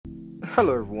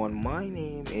Hello everyone, my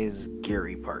name is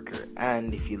Gary Parker,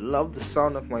 and if you love the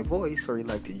sound of my voice or you'd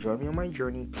like to join me on my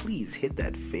journey, please hit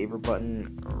that favorite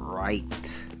button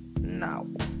right now.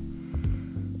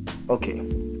 Okay,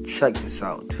 check this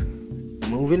out.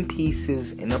 Moving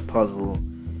pieces in a puzzle,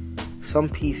 some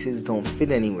pieces don't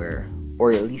fit anywhere,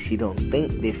 or at least you don't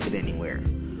think they fit anywhere.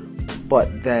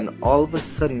 But then all of a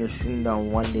sudden you're sitting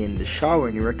down one day in the shower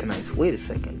and you recognize, wait a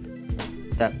second,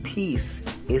 that piece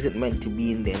isn't meant to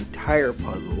be in the entire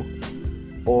puzzle,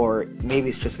 or maybe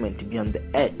it's just meant to be on the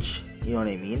edge, you know what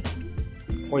I mean?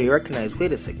 Or you recognize,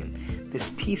 wait a second, this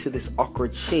piece of this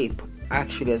awkward shape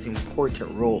actually has an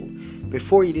important role.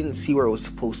 Before you didn't see where it was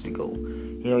supposed to go,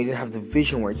 you didn't have the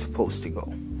vision where it's supposed to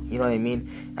go, you know what I mean?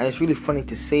 And it's really funny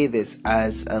to say this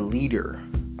as a leader.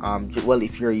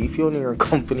 If you own your own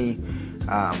company,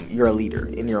 you're a leader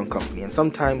in your own company, and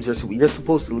sometimes you're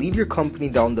supposed to lead your company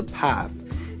down the path,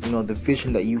 the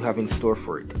vision that you have in store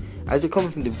for it. As your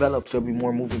company develops, there'll be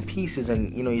more moving pieces, and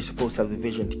you're supposed to have the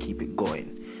vision to keep it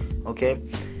going. Okay.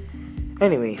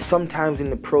 Anyway, sometimes in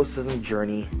the process and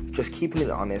journey, just keeping it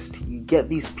honest, you get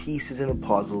these pieces in a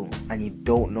puzzle and you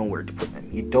don't know where to put them.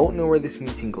 You don't know where this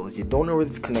meeting goes. You don't know where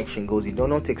this connection goes. You don't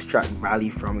know to extract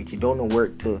value from it. You don't know where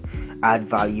to add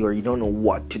value, or you don't know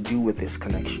what to do with this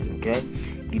connection, okay?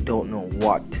 You don't know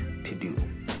what to do.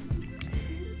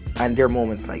 And there are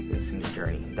moments like this in the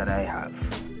journey that I have.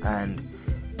 And,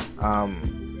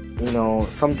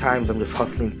 sometimes I'm just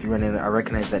hustling through and then I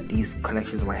recognize that these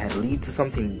connections in my head lead to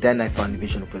something. Then I found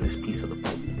vision for this piece of the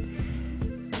puzzle.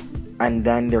 And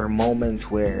then there are moments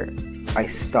where I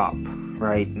stop,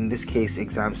 right? In this case,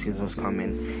 exam season was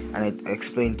coming, and I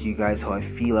explained to you guys how I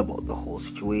feel about the whole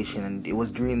situation. And it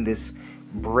was during this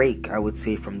break, I would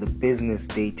say, from the business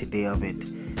day-to-day of it,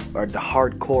 or the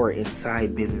hardcore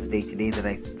inside business day-to-day, that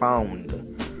I found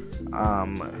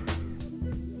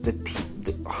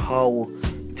how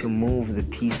to move the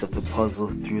piece of the puzzle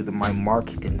through my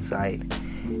marketing side.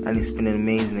 And it's been an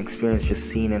amazing experience just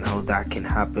seeing and how that can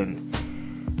happen.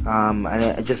 And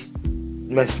I just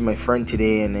messaged my friend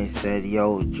today and I said,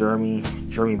 yo, Jeremy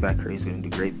Becker, he's going to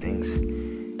do great things.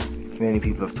 Many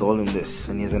people have told him this,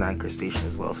 and he has an anchor station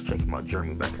as well, so check him out,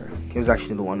 Jeremy Becker. He was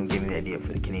actually the one who gave me the idea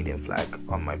for the Canadian flag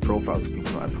on my profile, so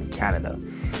people know I'm from Canada.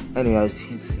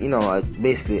 Anyways, I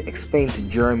basically explained to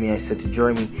Jeremy, I said to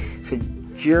Jeremy,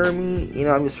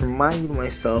 I'm just reminding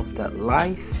myself that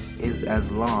life is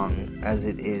as long as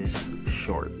it is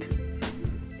short.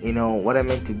 What I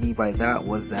meant to be by that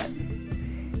was that,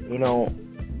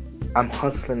 I'm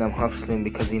hustling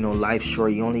because, life's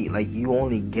short. You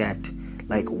only get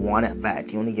one at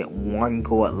bat. You only get one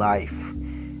go at life.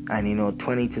 And,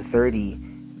 20 to 30,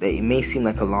 it may seem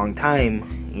like a long time,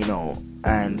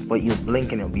 but you'll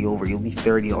blink and it'll be over. You'll be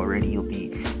 30 already.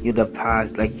 You'd have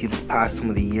passed some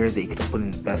of the years that you could have put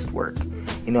in the best work.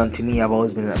 And to me, I've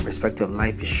always been in that perspective.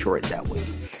 Life is short that way.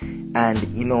 And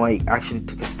I actually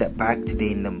took a step back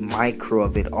today in the micro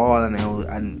of it all,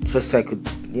 and just so I could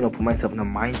put myself in a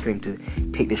mind frame to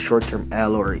take the short-term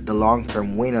L or the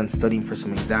long-term win on studying for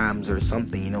some exams or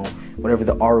something, whatever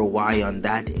the ROI on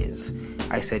that is.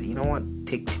 I said, you know what,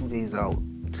 take 2 days out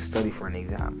to study for an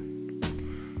exam.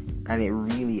 And it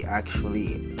really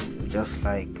actually just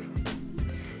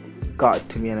got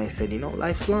to me, and I said,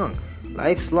 life's long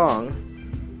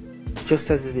just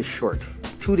as it is short.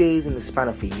 2 days in the span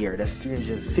of a year, that's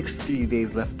 363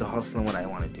 days left to hustle on what I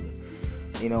want to do,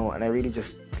 and I really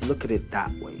just look at it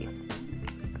that way.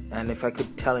 And if I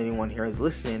could tell anyone here who's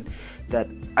listening, that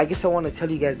I guess I want to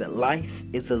tell you guys that life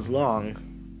is as long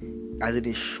as it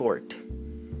is short.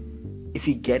 If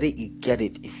you get it, you get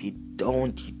it. If you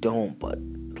don't, you don't. But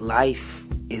life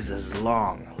is as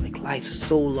long. Life's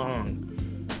so long,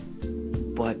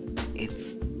 but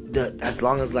as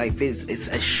long as life is, it's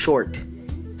as short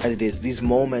as it is. These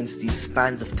moments, these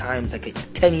spans of times,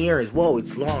 10 years, whoa,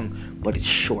 it's long, but it's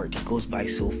short. It goes by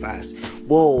so fast.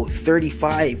 Whoa,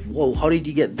 35, whoa, how did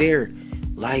you get there?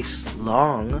 Life's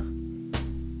long.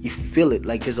 You feel it,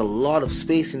 there's a lot of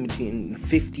space in between.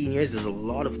 15 years, there's a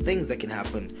lot of things that can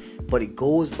happen, but it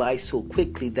goes by so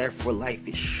quickly, therefore life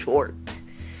is short.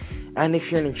 And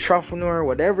if you're an entrepreneur,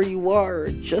 whatever you are, or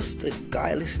just a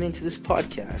guy listening to this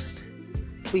podcast,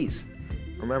 please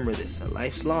remember this, that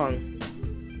life's long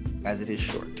as it is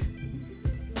short.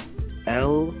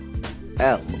 LLS.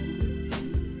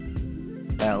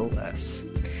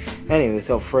 Anyway,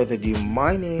 without further ado,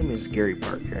 my name is Gary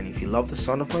Parker, and if you love the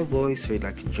sound of my voice or you'd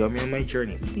like to join me on my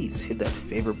journey, please hit that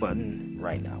favorite button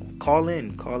right now. Call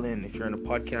in. If you're on a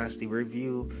podcast, leave a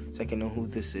review so I can know who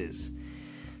this is.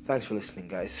 Thanks for listening,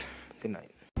 guys. Good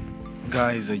night.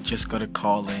 Guys, I just got a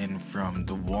call in from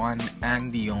the one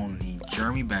and the only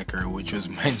Jeremy Becker, which was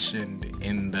mentioned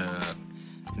in the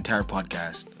entire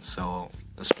podcast. So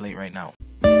let's play it right now.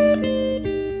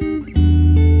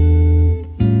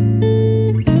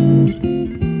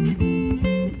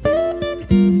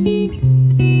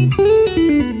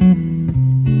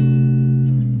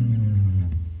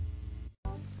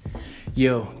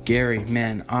 Yo, Gary,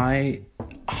 man, I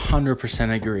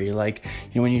 100% agree. Like,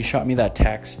 when you shot me that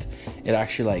text, it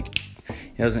actually,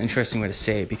 it was an interesting way to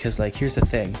say it, because, here's the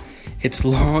thing. It's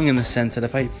long in the sense that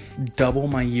if I double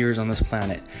my years on this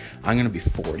planet, I'm going to be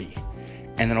 40.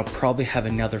 And then I'll probably have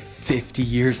another 50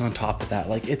 years on top of that.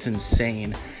 It's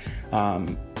insane.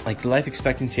 The life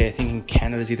expectancy, I think, in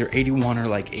Canada is either 81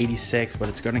 or, 86, but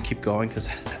it's going to keep going because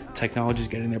technology is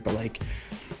getting there. But,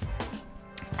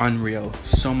 unreal,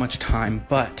 so much time.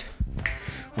 But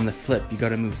on the flip, you got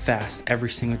to move fast every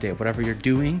single day. Whatever you're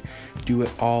doing, do it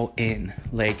all in.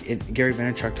 Gary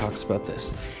Vaynerchuk talks about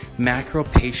this: macro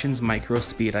patience, micro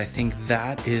speed. I think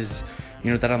that is,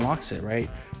 that unlocks it, right?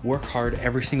 Work hard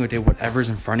every single day, whatever's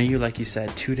in front of you. Like you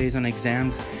said, 2 days on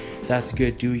exams, that's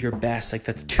good. Do your best.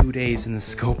 That's 2 days in the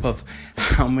scope of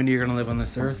how many you're gonna live on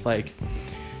this earth.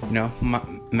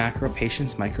 Macro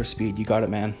patience, micro speed. You got it,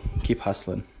 man. Keep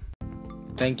hustling.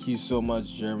 Thank you so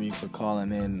much, Jeremy, for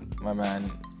calling in, my man.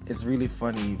 It's really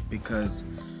funny because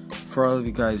for all of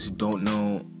you guys who don't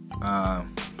know,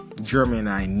 Jeremy and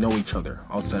I know each other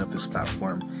outside of this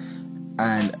platform.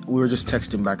 And we were just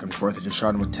texting back and forth. I just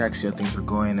shot him a text, see how things were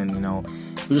going. And,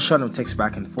 we just shot him a text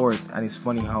back and forth. And it's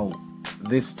funny how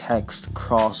this text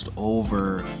crossed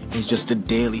over. It's just the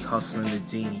daily hustle and the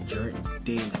daily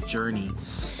journey.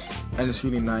 And it's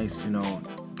really nice,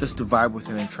 just to vibe with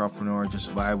an entrepreneur, just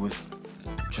vibe with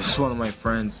just one of my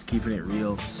friends, keeping it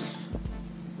real.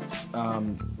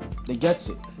 It gets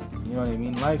it. You know what I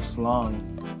mean? Life's long.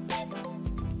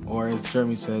 Or as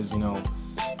Jeremy says,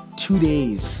 2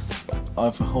 days out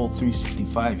of a whole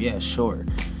 365. Yeah, sure.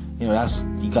 That's,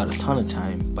 you got a ton of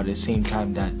time. But at the same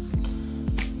time, that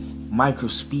micro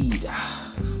speed,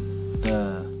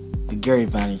 the Gary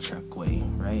Vaynerchuk way,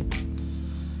 right?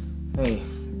 Hey,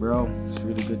 bro, it's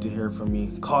really good to hear from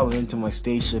you. Calling into my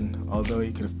station, although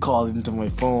you could have called into my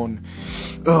phone.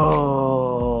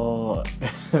 Oh,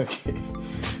 okay.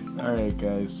 All right,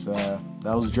 guys. That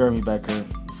was Jeremy Becker.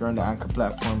 If you're on the Anchor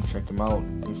platform, check him out.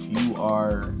 If you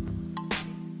are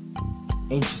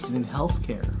interested in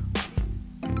healthcare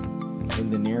in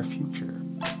the near future,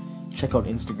 check out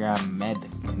Instagram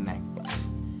MedConnect.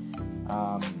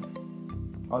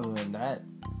 Other than that,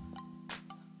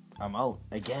 I'm out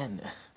again.